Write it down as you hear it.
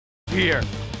here.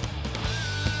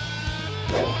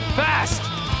 Fast!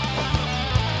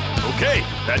 Okay,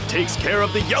 that takes care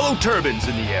of the yellow turbans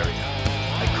in the area.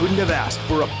 I couldn't have asked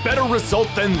for a better result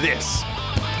than this.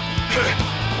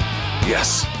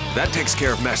 Yes, that takes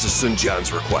care of Master Sun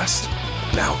Jian's request.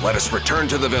 Now let us return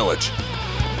to the village.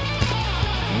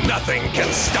 Nothing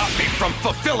can stop me from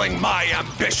fulfilling my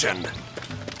ambition!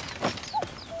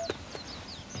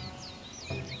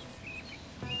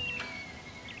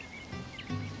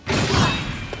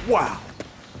 Wow,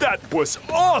 that was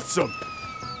awesome!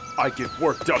 I get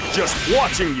worked up just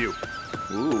watching you.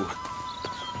 Ooh.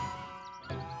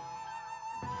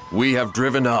 We have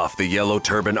driven off the Yellow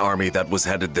Turban army that was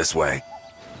headed this way.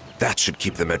 That should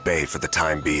keep them at bay for the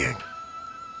time being.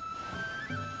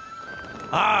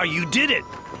 Ah, you did it!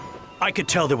 I could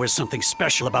tell there was something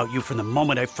special about you from the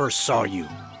moment I first saw you.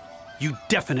 You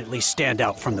definitely stand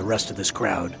out from the rest of this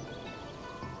crowd.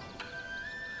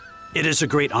 It is a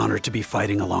great honor to be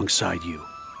fighting alongside you.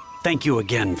 Thank you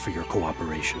again for your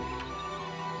cooperation.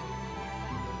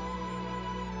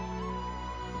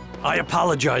 I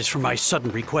apologize for my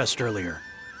sudden request earlier.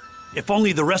 If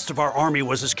only the rest of our army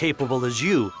was as capable as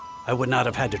you, I would not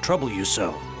have had to trouble you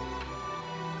so.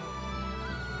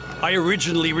 I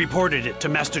originally reported it to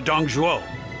Master Dong Zhuo.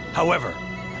 However,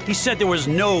 he said there was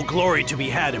no glory to be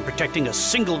had in protecting a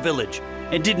single village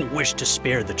and didn't wish to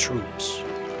spare the troops.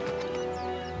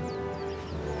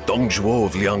 Dong Zhuo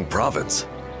of Liang Province.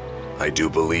 I do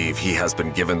believe he has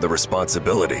been given the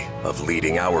responsibility of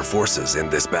leading our forces in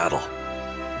this battle.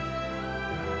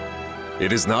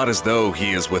 It is not as though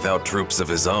he is without troops of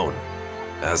his own.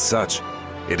 As such,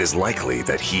 it is likely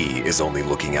that he is only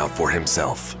looking out for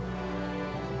himself.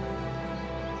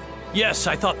 Yes,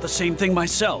 I thought the same thing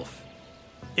myself.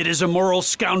 It is immoral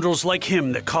scoundrels like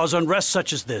him that cause unrest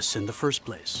such as this in the first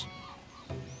place.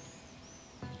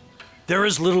 There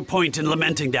is little point in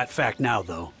lamenting that fact now,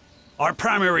 though. Our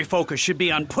primary focus should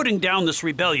be on putting down this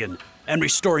rebellion and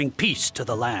restoring peace to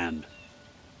the land.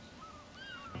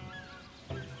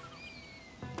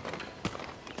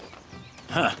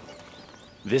 Huh.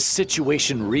 This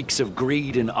situation reeks of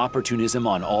greed and opportunism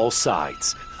on all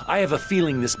sides. I have a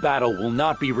feeling this battle will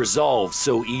not be resolved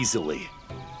so easily.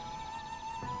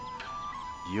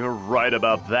 You're right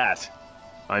about that.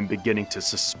 I'm beginning to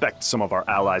suspect some of our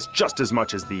allies just as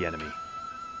much as the enemy.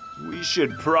 We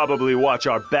should probably watch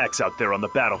our backs out there on the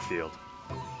battlefield.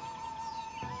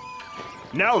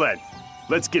 Now then,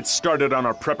 let's get started on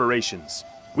our preparations.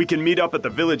 We can meet up at the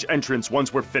village entrance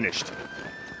once we're finished.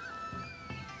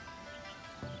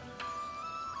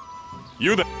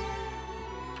 You there.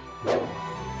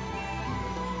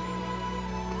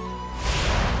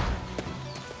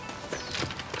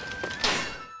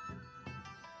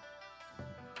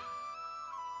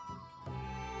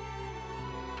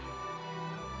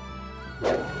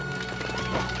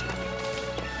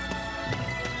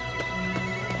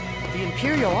 The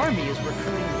Imperial Army is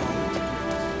recruiting volunteers.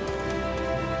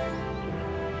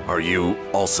 Are you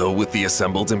also with the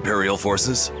assembled Imperial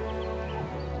forces?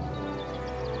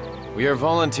 We are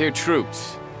volunteer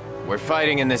troops. We're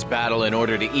fighting in this battle in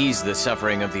order to ease the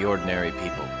suffering of the ordinary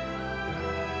people.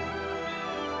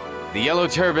 The Yellow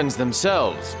Turbans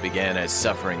themselves began as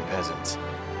suffering peasants.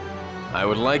 I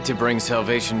would like to bring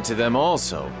salvation to them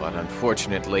also, but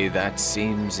unfortunately that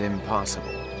seems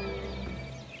impossible.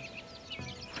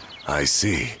 I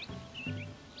see.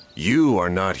 You are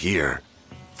not here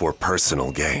for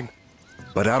personal gain,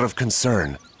 but out of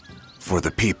concern for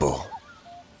the people.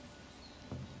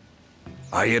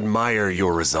 I admire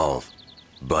your resolve,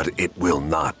 but it will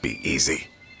not be easy.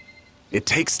 It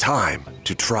takes time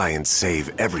to try and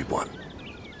save everyone.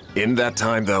 In that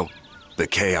time, though, the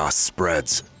chaos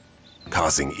spreads,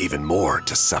 causing even more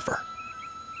to suffer.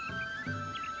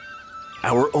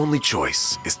 Our only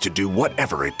choice is to do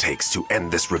whatever it takes to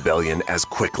end this rebellion as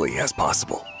quickly as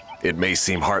possible. It may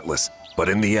seem heartless, but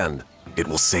in the end, it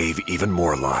will save even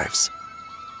more lives.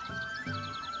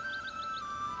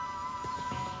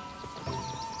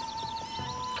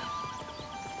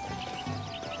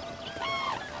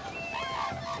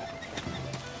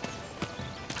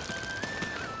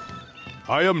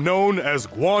 I am known as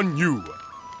Guan Yu.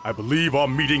 I believe our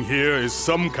meeting here is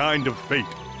some kind of fate.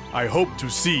 I hope to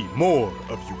see more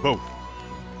of you both.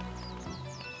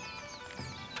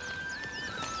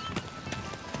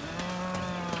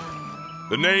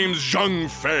 The name's Zheng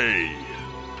Fei.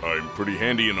 I'm pretty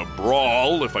handy in a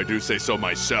brawl, if I do say so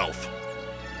myself.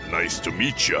 Nice to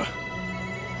meet ya.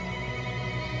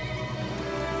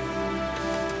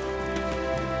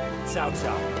 Cao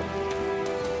Cao.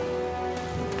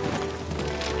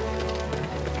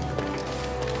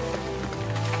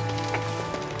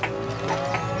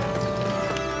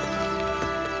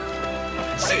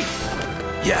 See?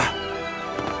 Yeah.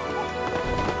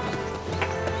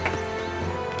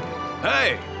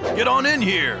 Hey, get on in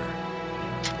here.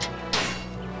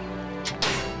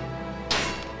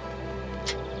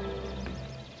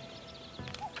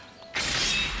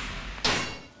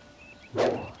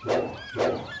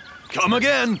 Come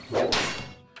again.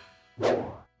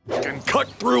 Can cut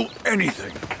through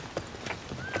anything.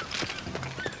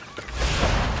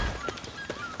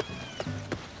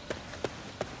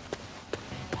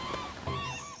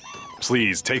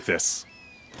 Please, take this.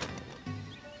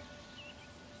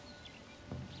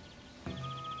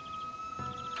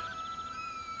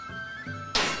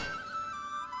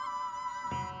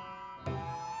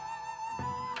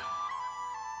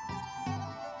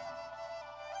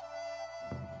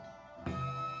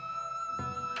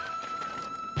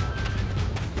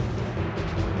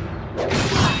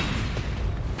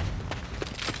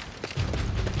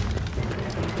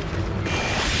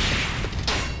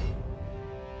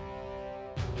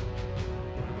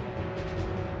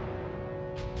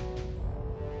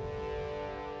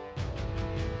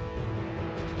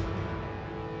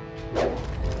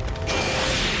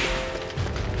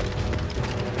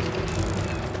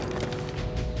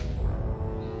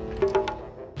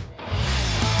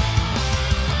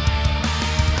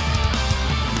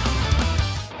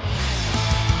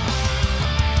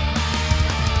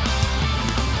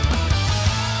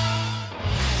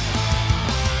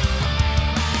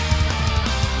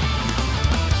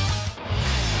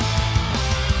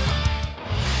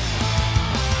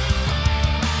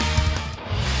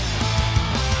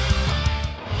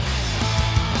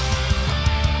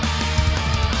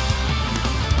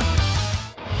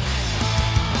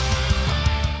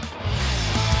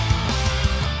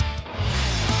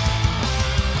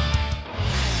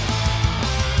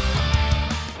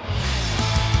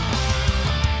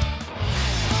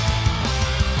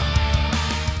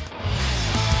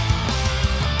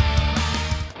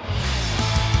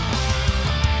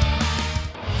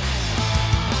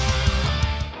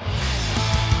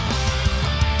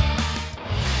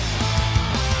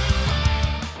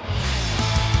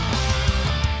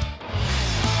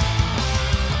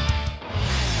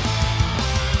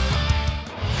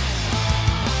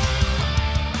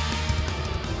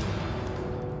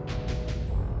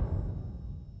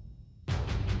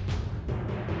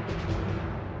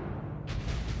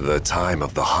 The time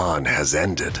of the Han has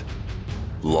ended.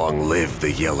 Long live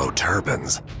the yellow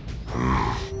turbans.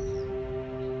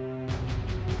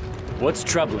 What's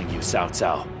troubling you, Cao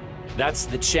Cao? That's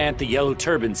the chant the yellow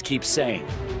turbans keep saying.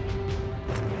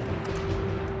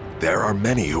 There are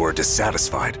many who are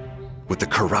dissatisfied with the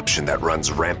corruption that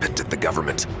runs rampant in the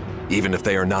government, even if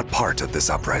they are not part of this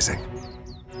uprising.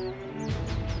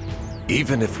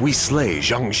 Even if we slay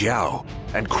Zhang Jiao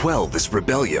and quell this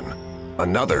rebellion,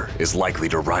 another is likely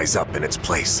to rise up in its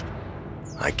place.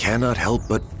 I cannot help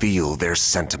but feel their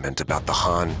sentiment about the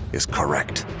Han is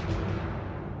correct.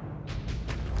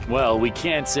 Well, we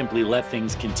can't simply let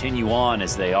things continue on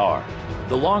as they are.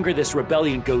 The longer this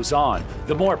rebellion goes on,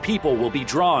 the more people will be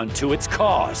drawn to its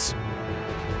cause.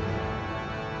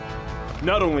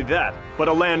 Not only that, but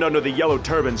a land under the yellow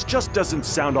turbans just doesn't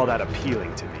sound all that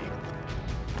appealing to me.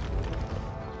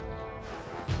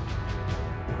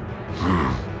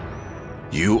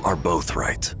 You are both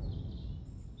right.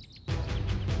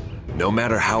 No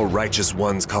matter how righteous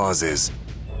one's cause is,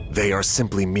 they are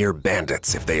simply mere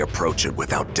bandits if they approach it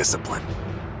without discipline.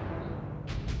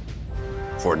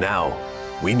 For now,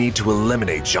 we need to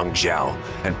eliminate Zhang Jiao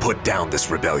and put down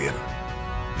this rebellion.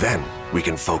 Then, we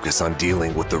can focus on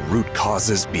dealing with the root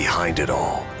causes behind it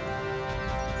all.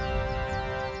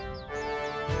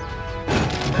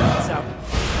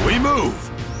 We move!